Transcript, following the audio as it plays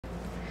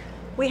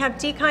we have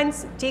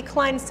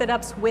decline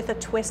sit-ups with a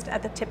twist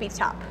at the tippy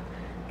top,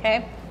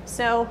 okay?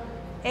 So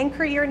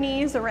anchor your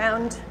knees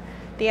around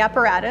the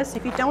apparatus.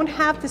 If you don't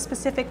have the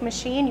specific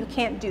machine, you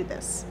can't do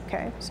this,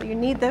 okay? So you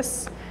need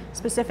this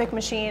specific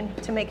machine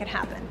to make it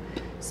happen.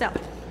 So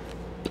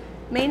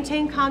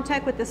maintain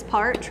contact with this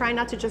part. Try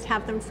not to just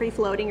have them free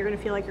floating. You're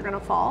gonna feel like you're gonna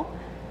fall.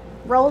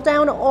 Roll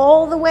down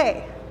all the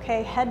way,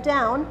 okay? Head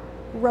down,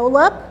 roll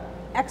up,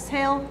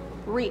 exhale,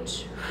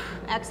 reach,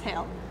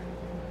 exhale.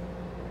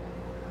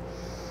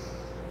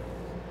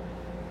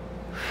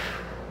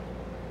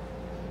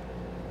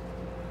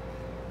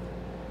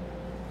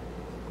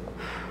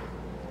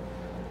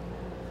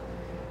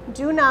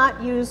 Do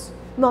not use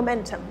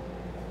momentum.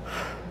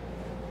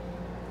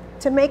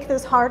 To make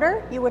this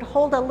harder, you would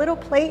hold a little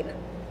plate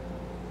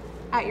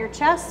at your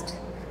chest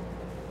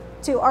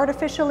to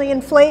artificially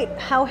inflate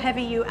how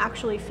heavy you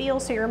actually feel,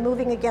 so you're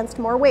moving against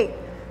more weight.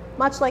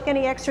 Much like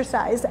any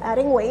exercise,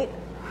 adding weight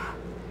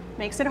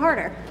makes it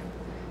harder,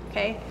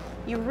 okay?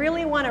 You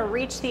really want to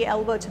reach the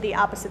elbow to the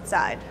opposite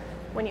side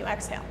when you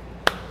exhale.